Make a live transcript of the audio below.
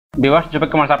Viewers, জুপেক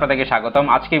commerce আপনাদেরকে স্বাগতম।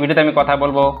 আজকে ভিডিওতে আমি কথা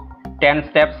বলবো 10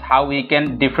 steps how we can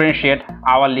differentiate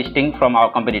hour listing from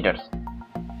our competitors.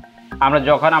 আমরা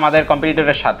যখন আমাদের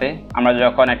কম্পিটিটরের সাথে আমরা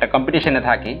যখন একটা কম্পিটিশনে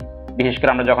থাকি, বিশেষ করে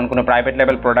আমরা যখন কোনো প্রাইভেট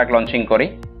লেভেল প্রোডাক্ট লঞ্চিং করি,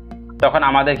 তখন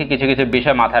আমাদেরকে কিছু কিছু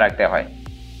বিষয় মাথায় রাখতে হয়।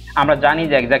 আমরা জানি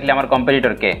যে এক্স্যাক্টলি আমার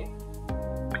কম্পিটিটর কে,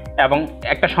 এবং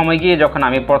একটা সময় গিয়ে যখন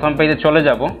আমি প্রথম পেজে চলে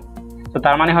যাব, তো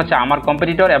তার মানে হচ্ছে আমার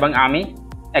কম্পিটিটর এবং আমি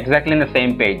exactly in the same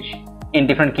page in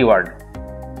different keyword.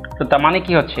 তো তার মানে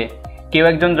কি হচ্ছে, কেউ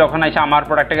একজন যখন এসে আমার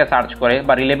প্রোডাক্টটাকে সার্চ করে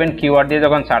বা রিলেভেন্ট কিওয়ার্ড দিয়ে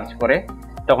যখন সার্চ করে,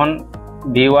 তখন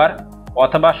ভিউয়ার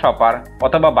অথবা শপার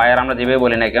অথবা বায়ার, আমরা যেভাবে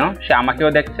বলি না কেন, সে আমাকেও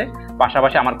দেখছে,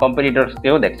 পাশাপাশি আমার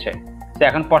কম্পিটিটরসকেও দেখছে। তো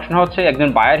এখন প্রশ্ন হচ্ছে, একজন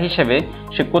বায়ার হিসেবে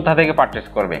সে কোথা থেকে পারচেস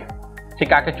করবে, সে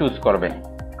কাকে চুজ করবে।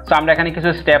 তো আমরা এখানে কিছু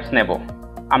স্টেপস নেব।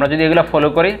 আমরা যদি এগুলো ফলো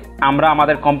করি, আমরা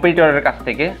আমাদের কম্পিটিটরের কাছ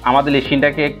থেকে আমাদের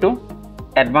লিস্টিংটাকে একটু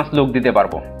অ্যাডভান্স লুক দিতে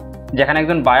পারবো, যেখানে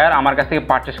একজন বায়ার আমার কাছ থেকে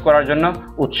পারচেস করার জন্য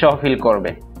উৎসাহ ফিল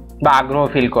করবে বা আগ্রহ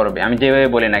ফিল করবে, আমি যেভাবে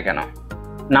বলি না কেন।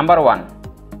 নাম্বার 1,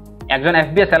 একজন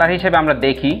FBA সেলার হিসেবে আমরা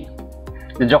দেখি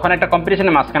যে যখন একটা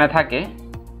কম্পিটিশনের মাঝখানে থাকে,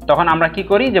 তখন আমরা কি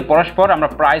করি, যে পরস্পর আমরা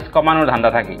প্রাইস কমানোর ধান্দা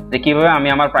থাকি, যে কীভাবে আমি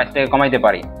আমার প্রাইসটাকে কমাইতে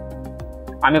পারি।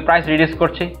 আমি প্রাইস রিডিউস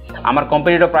করছি, আমার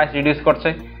কম্পিটিটর প্রাইস রিডিউস করছে।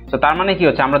 তো তার মানে কি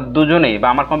হচ্ছে, আমরা দুজনেই বা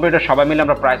আমার কম্পিটিটর সবাই মিলে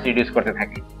আমরা প্রাইস রিডিউস করতে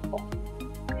থাকি।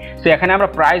 তো এখানে আমরা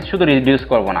প্রাইস শুধু রিডিউস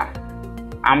করব না,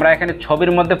 আমরা এখানে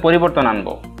ছবির মধ্যে পরিবর্তন আনব।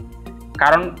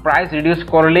 কারণ প্রাইস রিডিউস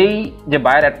করলেই যে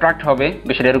বায়ার অ্যাট্রাক্ট হবে,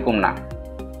 বিষয়টা এরকম না।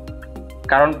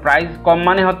 কারণ প্রাইস কম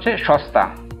মানে হচ্ছে সস্তা।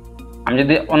 আমি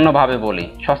যদি অন্যভাবে বলি,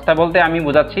 সস্তা বলতে আমি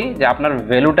বোঝাচ্ছি যে আপনার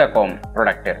ভ্যালুটা কম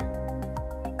প্রোডাক্টের।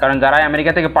 কারণ যারা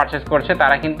আমেরিকা থেকে পারচেস করছে,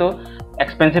 তারা কিন্তু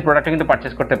এক্সপেন্সিভ প্রোডাক্টে কিন্তু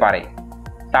পারচেস করতে পারে।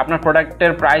 তা আপনার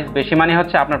প্রোডাক্টের প্রাইস বেশি মানে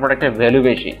হচ্ছে আপনার প্রোডাক্টের ভ্যালু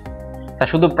বেশি। তা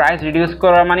শুধু প্রাইস রিডিউস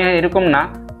করা মানে এরকম না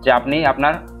যে আপনি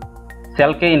আপনার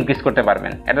সেলকে ইনক্রিজ করতে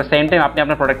পারবেন, অ্যাট দ্য সেম টাইম আপনি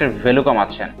আপনার প্রোডাক্টের value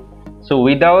কমাচ্ছেন। So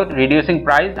without reducing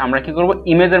price আমরা কি করব,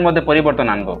 ইমেজের মধ্যে পরিবর্তন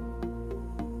আনব।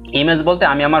 ইমেজ বলতে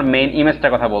আমি আমার মেইন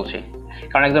ইমেজটার কথা বলছি।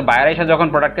 কারণ একজন বায়ার এসে যখন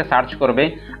প্রোডাক্টকে সার্চ করবে,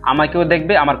 আমাকেও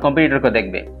দেখবে, আমার কম্পিটিটরকেও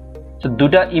দেখবে। সো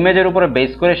দুটা ইমেজের উপরে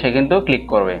বেস করে সে কিন্তু ক্লিক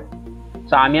করবে।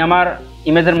 সো আমি আমার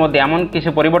ইমেজের মধ্যে এমন কিছু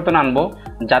পরিবর্তন আনবো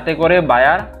যাতে করে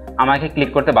বায়ার আমাকে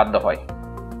ক্লিক করতে বাধ্য হয়।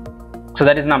 So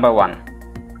that is number 1।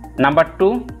 Number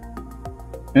 2,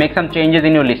 make some changes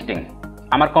in your listing.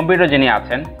 আমার কম্পিউটার যিনি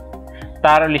আছেন,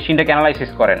 তার লিস্টিংটাকে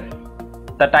অ্যানালাইসিস করেন,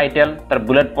 তার টাইটেল, তার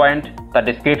বুলেট পয়েন্ট, তার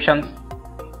ডিসক্রিপশনস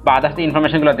বা আদার্স যে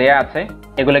ইনফরমেশনগুলো দেওয়া আছে,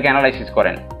 এগুলোকে অ্যানালাইসিস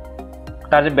করেন।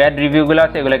 তার যে ব্যাড রিভিউগুলো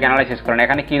আছে, এগুলোকে অ্যানালাইসিস করেন।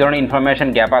 এখানে কী ধরনের ইনফরমেশন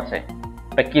গ্যাপ আছে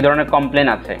বা কী ধরনের কমপ্লেন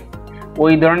আছে,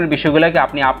 ওই ধরনের বিষয়গুলোকে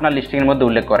আপনি আপনার লিস্টিংয়ের মধ্যে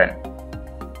উল্লেখ করেন,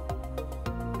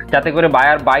 যাতে করে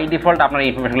বায়ার বাই ডিফল্ট আপনার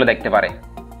ইনফরমেশনগুলো দেখতে পারে।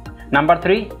 Number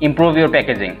 3, improve your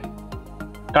packaging.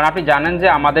 কারণ আপনি জানেন যে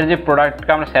আমাদের যে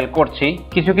প্রোডাক্টকে আমরা সেল করছি,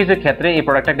 কিছু কিছু ক্ষেত্রে এই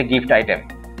প্রোডাক্টটা একটা গিফট আইটেম।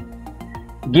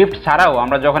 গিফট ছাড়াও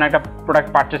আমরা যখন একটা প্রোডাক্ট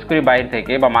পারচেস করি বাইরে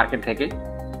থেকে বা মার্কেট থেকে,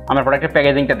 আমরা প্রোডাক্টের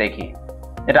প্যাকেজিংটা দেখি,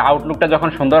 এটা আউটলুকটা যখন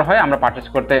সুন্দর হয়, আমরা পারচেস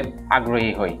করতে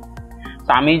আগ্রহী হই। তো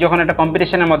আমি যখন একটা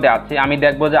কম্পিটিশনের মধ্যে আছি, আমি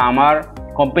দেখবো যে আমার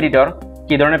কম্পিটিটর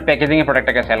কী ধরনের প্যাকেজিংয়ে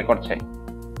প্রোডাক্টটাকে সেল করছে।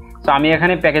 তো আমি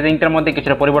এখানে প্যাকেজিংটার মধ্যে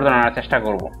কিছুটা পরিবর্তন আনার চেষ্টা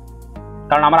করব।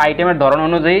 কারণ আমার আইটেমের ধরন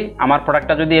অনুযায়ী আমার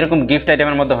প্রোডাক্টটা যদি এরকম গিফট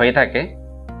আইটেমের মধ্যে হয়ে থাকে,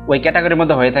 ওই ক্যাটাগরির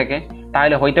মধ্যে হয়ে থাকে,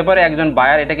 তাহলে হইতে পারে একজন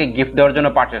বায়ার এটাকে গিফট দেওয়ার জন্য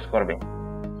পারচেস করবে।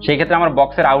 সেই ক্ষেত্রে আমার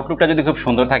বক্সের আউটলুকটা যদি খুব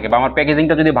সুন্দর থাকে বা আমার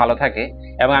প্যাকেজিংটা যদি ভালো থাকে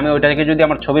এবং আমি ওইটাকে যদি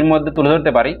আমার ছবির মধ্যে তুলে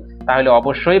ধরতে পারি, তাহলে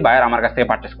অবশ্যই বায়ার আমার কাছ থেকে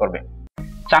পারচেস করবে।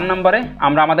 4 নম্বরে,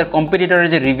 আমরা আমাদের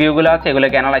কম্পিটিটরের যে রিভিউগুলো আছে,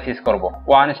 এগুলোকে অ্যানালাইসিস করব,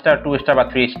 1 স্টার, 2 স্টার বা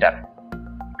 3 স্টার।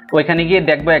 ওইখানে গিয়ে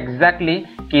দেখবো এক্স্যাক্টলি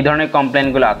কী ধরনের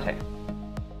কমপ্লেনগুলো আছে,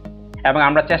 এবং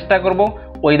আমরা চেষ্টা করব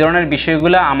ওই ধরনের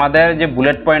বিষয়গুলো আমাদের যে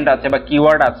বুলেট পয়েন্ট আছে বা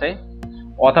কিওয়ার্ড আছে,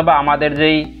 অথবা আমাদের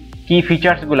যেই কি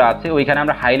ফিচার্সগুলো আছে, ওইখানে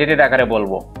আমরা হাইলাইটেড আকারে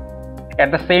বলবো। অ্যাট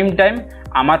দ্য সেম টাইম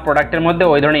আমার প্রোডাক্টের মধ্যে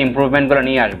ওই ধরনের ইমপ্রুভমেন্টগুলো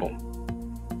নিয়ে আসবো।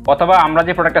 অথবা আমরা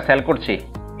যে প্রোডাক্টটা সেল করছি,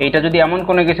 এইটা যদি এমন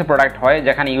কোনো কিছু প্রোডাক্ট হয়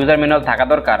যেখানে ইউজার ম্যানুয়াল থাকা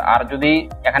দরকার, আর যদি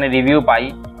এখানে রিভিউ পাই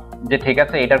যে ঠিক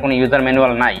আছে এটার কোনো ইউজার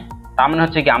ম্যানুয়াল নাই, তার মানে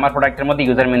হচ্ছে কি আমার প্রোডাক্টের মধ্যে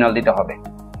ইউজার ম্যানুয়াল দিতে হবে।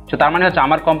 তো তার মানে হচ্ছে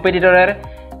আমার কম্পিটিটরের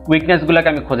উইকনেসগুলোকে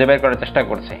আমি খুঁজে বের করার চেষ্টা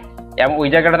করছি এবং ওই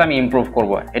জায়গাটাতে আমি ইমপ্রুভ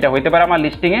করব। এটা হইতে পারে আমার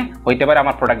লিস্টিংয়ে, হইতে পারে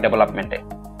আমার প্রোডাক্ট ডেভেলপমেন্টে।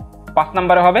 5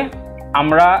 নম্বরে হবে,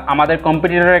 আমরা আমাদের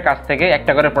কম্পিটিটরের কাছ থেকে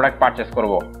একটা করে প্রোডাক্ট পারচেস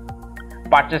করব।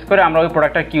 পারচেস করে আমরা ওই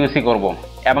প্রোডাক্টটা কিউসি করব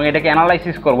এবং এটাকে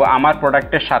অ্যানালাইসিস করব আমার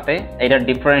প্রোডাক্টের সাথে এটার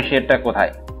ডিফারেন্সিয়েটটা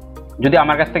কোথায়। যদি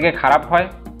আমার কাছ থেকে খারাপ হয়,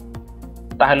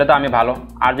 তাহলে তো আমি ভালো।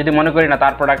 আর যদি মনে করি না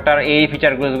তার প্রোডাক্টটার এই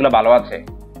ফিচারগুলো ভালো আছে,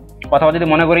 অথবা যদি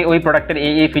মনে করি ওই প্রোডাক্টের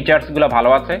এই ফিচার্সগুলো ভালো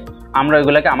আছে, আমরা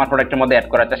ওইগুলোকে আমার প্রোডাক্টের মধ্যে অ্যাড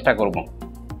করার চেষ্টা করব।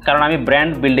 কারণ আমি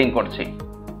ব্র্যান্ড বিল্ডিং করছি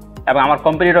এবং আমার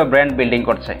কম্পিটিটর ব্র্যান্ড বিল্ডিং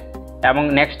করছে, এবং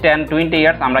নেক্সট 10-20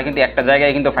 ইয়ার্স আমরা কিন্তু একটা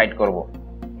জায়গায় কিন্তু ফাইট করব।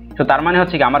 তো তো তার মানে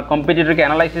হচ্ছে কি আমার কম্পিটিটরকে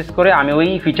অ্যানালাইসিস করে আমি ওই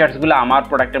ফিচার্সগুলো আমার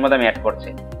প্রোডাক্টের মধ্যে আমি অ্যাড করছি।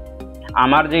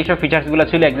 আমার যেই সব ফিচার্সগুলো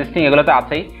ছিল এক্সিস্টিং এগুলো তো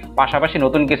আছেই, পাশাপাশি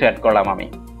নতুন কিছু অ্যাড করলাম আমি।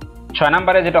 6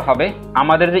 নম্বরে যেটা হবে,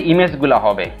 আমাদের যে ইমেজগুলো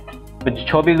হবে,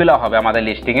 ছবিগুলো হবে আমাদের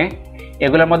লিস্টিংয়ে,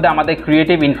 এগুলোর মধ্যে আমাদের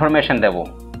ক্রিয়েটিভ ইনফরমেশন দেব,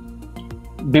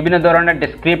 বিভিন্ন ধরনের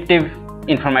ডেসক্রিপটিভ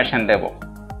ইনফরমেশন দেব।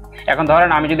 এখন ধরেন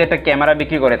আমি যদি একটা ক্যামেরা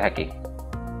বিক্রি করে থাকি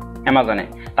অ্যামাজনে,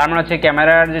 তার মানে হচ্ছে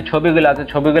ক্যামেরার যে ছবিগুলো আছে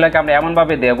ছবিগুলোকে আমরা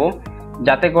এমনভাবে দেব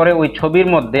যাতে করে ওই ছবির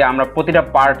মধ্যে আমরা প্রতিটা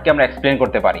পার্টকে আমরা এক্সপ্লেন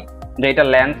করতে পারি, যে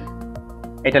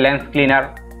এটা লেন্স ক্লিনার,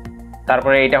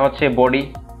 তারপরে এটা হচ্ছে বডি,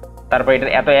 তারপরে এটা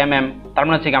এত তার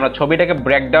মানে হচ্ছে কি আমরা ছবিটাকে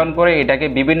ব্রেকডাউন করে এটাকে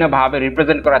বিভিন্নভাবে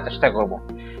রিপ্রেজেন্ট করার চেষ্টা করব।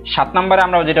 7 নম্বরে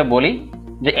আমরা যেটা বলি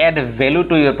যে add value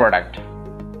to your product.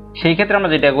 সেই ক্ষেত্রে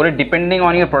আমরা যেটা করি, depending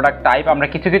on your product type, আমরা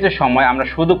কিছু কিছু সময় আমরা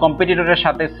শুধু কম্পিটিটরের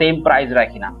সাথে সেম প্রাইস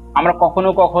রাখি না, আমরা কখনো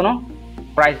কখনো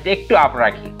প্রাইসটা একটু আপ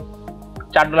রাখি,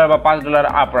 $4 বা $5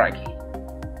 আপ রাখি।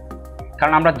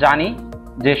 কারণ আমরা জানি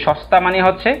যে সস্তা মানে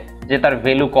হচ্ছে যে তার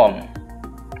ভ্যালু কম।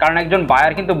 কারণ একজন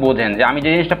বায়ার কিন্তু বোঝেন যে আমি যে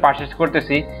জিনিসটা পারচেস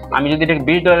করতেছি, আমি যদি এটা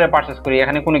 $20 পারচেস করি,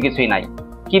 এখানে কোনো কিছুই নাই,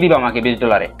 কি দিবা আমাকে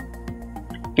 $20?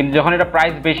 কিন্তু যখন এটা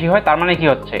প্রাইস বেশি হয় তার মানে কি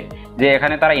হচ্ছে যে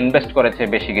এখানে তারা ইনভেস্ট করেছে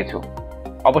বেশি কিছু,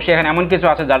 অবশ্যই এখানে এমন কিছু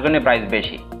আছে যার জন্য প্রাইস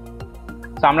বেশি।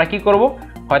 তো আমরা কি করব,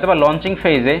 হয়তোবা লঞ্চিং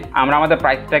ফেজে আমরা আমাদের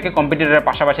প্রাইসটাকে কম্পিটিটরের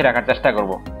পাশাপাশি রাখার চেষ্টা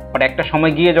করব, বাট একটা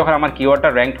সময় গিয়ে যখন আমার কিওয়ার্ডটা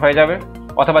র্যাঙ্কড হয়ে যাবে,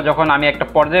 অথবা যখন আমি একটা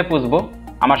পর্যায়ে পুষবো,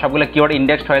 আমার সবগুলো কিওয়ার্ড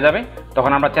ইন্ডেক্সড হয়ে যাবে,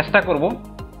 তখন আমরা চেষ্টা করব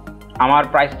আমার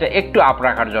প্রাইসটা একটু আপ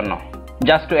রাখার জন্য,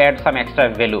 just to add some extra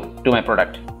value to my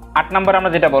product. 8 নম্বর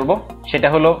আমরা যেটা বলবো সেটা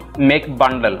হলো মেক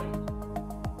বান্ডেল।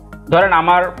 ধরেন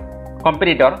আমার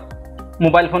কম্পিটিটর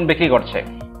মোবাইল ফোন বিক্রি করছে,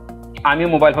 আমিও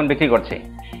মোবাইল ফোন বিক্রি করছি।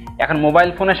 এখন মোবাইল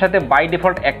ফোনের সাথে বাই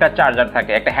ডিফল্ট একটা চার্জার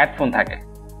থাকে, একটা হেডফোন থাকে।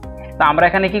 তো আমরা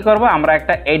এখানে কি করব, আমরা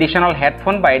একটা এডিশনাল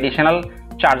হেডফোন বা এডিশনাল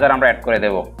চার্জার আমরা অ্যাড করে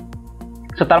দেব।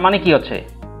 সো তার মানে কি হচ্ছে,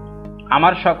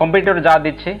 আমার কম্পিটিটর যা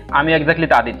দিচ্ছে আমি এক্স্যাক্টলি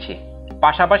তা দিচ্ছি,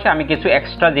 পাশাপাশি আমি কিছু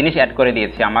এক্সট্রা জিনিস অ্যাড করে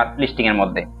দিয়েছি আমার লিস্টিংয়ের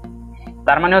মধ্যে।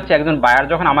 তার মানে হচ্ছে একজন বায়ার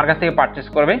যখন আমার কাছ থেকে পারচেস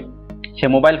করবে, সে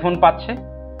মোবাইল ফোন পাচ্ছে,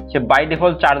 সে বাই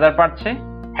ডিফল্ট চার্জার পাচ্ছে,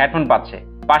 হেডফোন পাচ্ছে,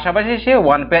 পাশাপাশি সে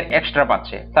 1 পেয়ার এক্সট্রা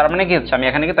পাচ্ছে। তার মানে কি হচ্ছে, আমি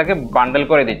এখানে তাকে বান্ডেল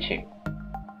করে দিচ্ছি।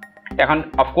 এখন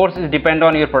of course is depend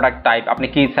on your product type, আপনি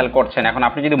কি সেল করছেন। এখন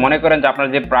আপনি যদি মনে করেন যে আপনার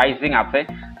যে প্রাইসিং আছে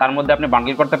তার মধ্যে আপনি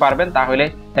বান্ডেল করতে পারবেন, তাহলে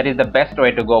that is the best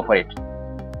way to go for it.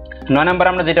 9 নম্বর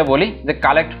আমরা যেটা বলি যে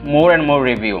collect more and more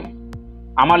review.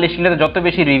 আমার লিস্টিংটাতে যত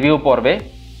বেশি রিভিউ পড়বে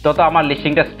তত আমার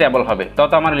লিস্টিংটা স্টেবল হবে,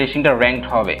 তত আমার লিস্টিংটা র্যাঙ্কড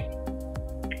হবে।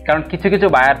 কারণ কিছু কিছু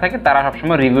বায়ার থাকে তারা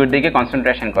সবসময় রিভিউর দিকে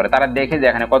কনসেন্ট্রেশন করে, তারা দেখে যে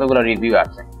এখানে কতগুলো রিভিউ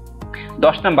আছে।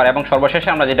 10 নম্বর এবং সর্বশেষে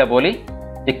আমরা যেটা বলি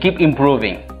যে কিপ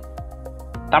ইমপ্রুভিং।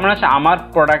 তার মানে হচ্ছে আমার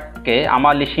প্রোডাক্টকে,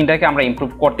 আমার লিস্টিংটাকে আমরা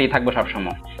ইমপ্রুভ করতেই থাকবো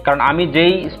সবসময়। কারণ আমি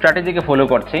যেই স্ট্র্যাটেজিকে ফলো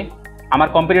করছি, আমার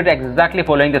competitor exactly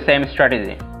following the same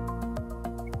strategy.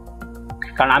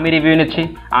 কারণ আমি রিভিউ নিচ্ছি,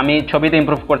 আমি ছবিতে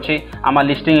ইমপ্রুভ করছি, আমার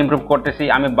লিস্টিং ইমপ্রুভ করতেছি,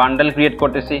 আমি বান্ডেল ক্রিয়েট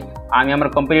করতেছি, আমি আমার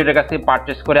কম্পিটিটরের কাছ থেকে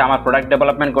পারচেস করে আমার প্রোডাক্ট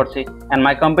ডেভেলপমেন্ট করছি, and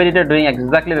my competitor doing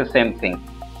exactly the same thing.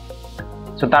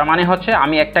 So তার মানে হচ্ছে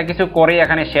আমি একটা কিছু করে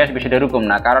এখানে শেষ, বিষয়টা এরকম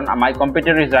না, কারণ মাই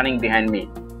competitor is running behind me.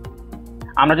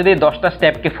 আমরা যদি 10টা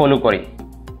স্টেপকে ফলো করি,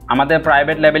 আমাদের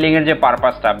প্রাইভেট লেবেলিংয়ের যে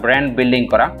পারপাসটা, ব্র্যান্ড বিল্ডিং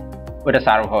করা, ওইটা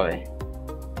সার্ভ হবে।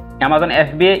 অ্যামাজন,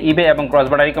 FBA, eBay এবং ক্রস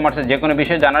বর্ডার ই-কমার্সের যে কোনো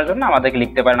বিষয় জানার জন্য আমাদেরকে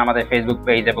লিখতে পারেন আমাদের ফেসবুক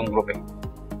পেজ এবং গ্রুপে।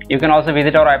 You can also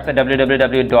visit our website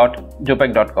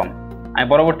www.zupeq.com। আমি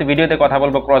পরবর্তী ভিডিওতে কথা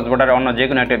বলবো ক্রস বর্ডারের অন্য যে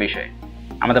কোনো একটা বিষয়ে।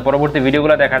 আমাদের পরবর্তী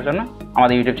ভিডিওগুলো দেখার জন্য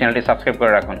আমাদের ইউটিউব চ্যানেলটি সাবস্ক্রাইব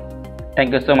করে রাখুন। Thank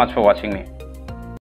you so much for watching me.